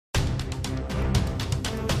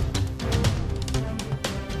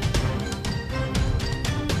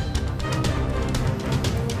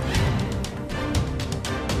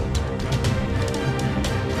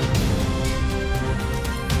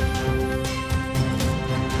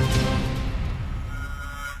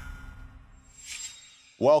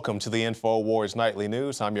Welcome to the InfoWars Nightly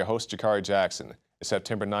News. I'm your host, Jakari Jackson. It's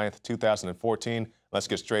September 9th, 2014. Let's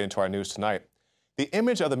get straight into our news tonight. The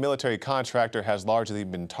image of the military contractor has largely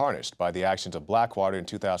been tarnished by the actions of Blackwater in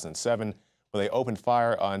 2007, where they opened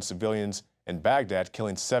fire on civilians in Baghdad,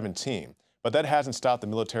 killing 17. But that hasn't stopped the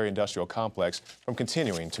military-industrial complex from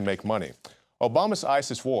continuing to make money. Obama's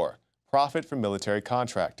ISIS war, profit from military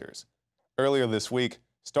contractors. Earlier this week,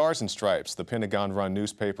 Stars and Stripes, the Pentagon-run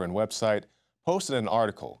newspaper and website, posted an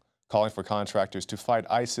article calling for contractors to fight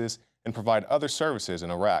ISIS and provide other services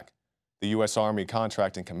in Iraq. The U.S. Army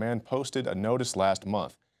Contracting Command posted a notice last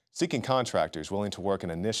month seeking contractors willing to work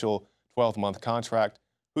an initial 12-month contract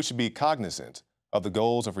who should be cognizant of the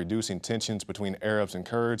goals of reducing tensions between Arabs and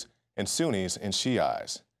Kurds and Sunnis and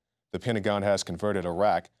Shiites. The Pentagon has converted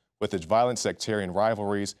Iraq, with its violent sectarian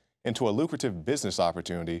rivalries, into a lucrative business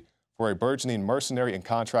opportunity for a burgeoning mercenary and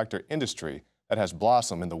contractor industry that has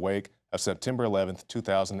blossomed in the wake of September 11,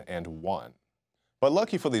 2001. But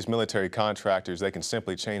lucky for these military contractors, they can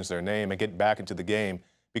simply change their name and get back into the game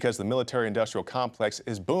because the military-industrial complex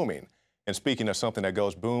is booming. And speaking of something that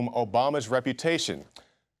goes boom, Obama's reputation.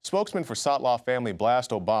 Spokesman for Sotloff family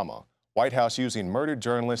blast Obama, White House using murdered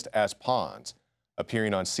journalists as pawns.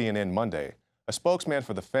 Appearing on CNN Monday, a spokesman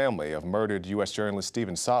for the family of murdered U.S. journalist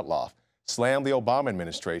Stephen Sotloff slammed the Obama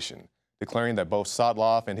administration, declaring that both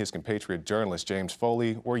Sotloff and his compatriot journalist James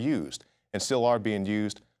Foley were used and still are being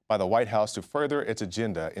used by the White House to further its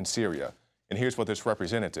agenda in Syria. And here's what this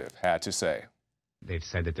representative had to say. They've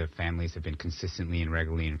said that their families have been consistently and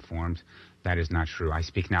regularly informed. That is not true. I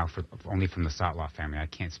speak now only from the Sotloff family. I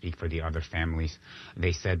can't speak for the other families.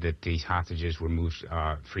 They said that these hostages were moved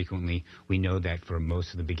frequently. We know that for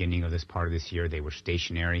most of the beginning of this part of this year, they were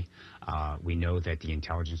stationary. We know that the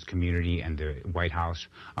intelligence community and the White House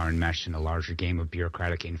are enmeshed in a larger game of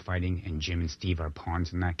bureaucratic infighting, and Jim and Steve are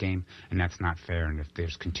pawns in that game, and that's not fair. And if there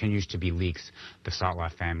continues to be leaks, the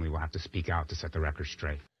Sotloff family will have to speak out to set the record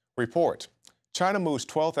straight. Report. China moves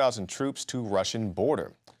 12,000 troops to Russian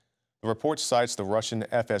border. The report cites the Russian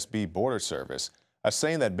FSB border service as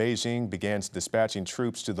saying that Beijing began dispatching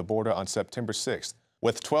troops to the border on September 6th,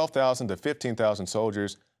 with 12,000 to 15,000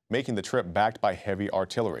 soldiers making the trip backed by heavy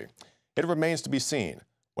artillery. It remains to be seen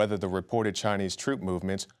whether the reported Chinese troop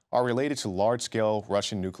movements are related to large-scale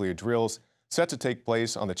Russian nuclear drills set to take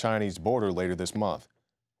place on the Chinese border later this month.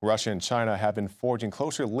 Russia and China have been forging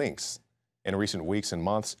closer links in recent weeks and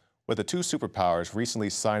months, with the two superpowers recently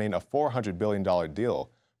signing a $400 billion deal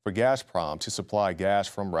for Gazprom to supply gas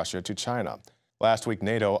from Russia to China. Last week,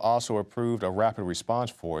 NATO also approved a rapid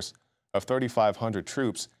response force of 3,500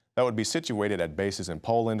 troops that would be situated at bases in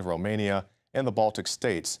Poland, Romania, and the Baltic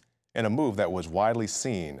states, in a move that was widely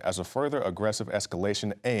seen as a further aggressive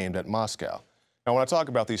escalation aimed at Moscow. Now, when I talk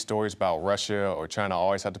about these stories about Russia or China, I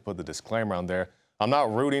always have to put the disclaimer on there. I'm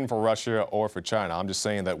not rooting for Russia or for China. I'm just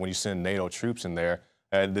saying that when you send NATO troops in there,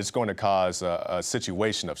 it's going to cause a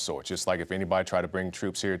situation of sorts. Just like if anybody tried to bring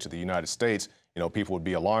troops here to the United States, people would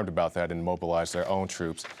be alarmed about that and mobilize their own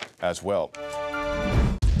troops as well.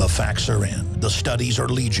 The facts are in. The studies are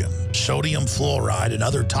legion. Sodium fluoride and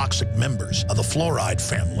other toxic members of the fluoride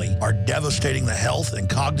family are devastating the health and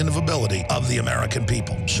cognitive ability of the American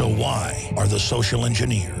people. So why are the social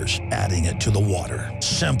engineers adding it to the water?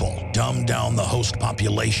 Simple. Dumb down the host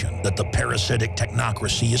population that the parasitic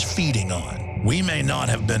technocracy is feeding on. We may not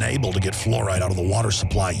have been able to get fluoride out of the water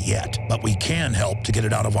supply yet, but we can help to get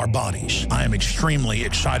it out of our bodies. I am extremely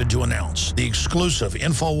excited to announce the exclusive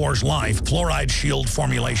InfoWars Life Fluoride Shield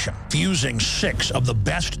formulation, fusing 6 of the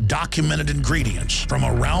best documented ingredients from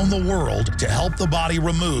around the world to help the body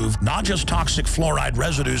remove not just toxic fluoride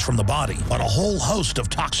residues from the body, but a whole host of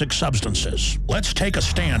toxic substances. Let's take a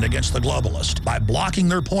stand against the globalist by blocking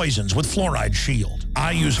their poisons with Fluoride Shield.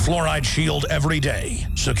 I use Fluoride Shield every day.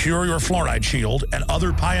 Secure your Fluoride Shield and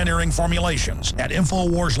other pioneering formulations at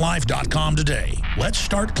InfoWarsLife.com today. Let's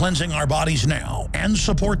start cleansing our bodies now and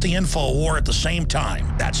support the InfoWar at the same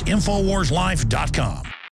time. That's InfoWarsLife.com.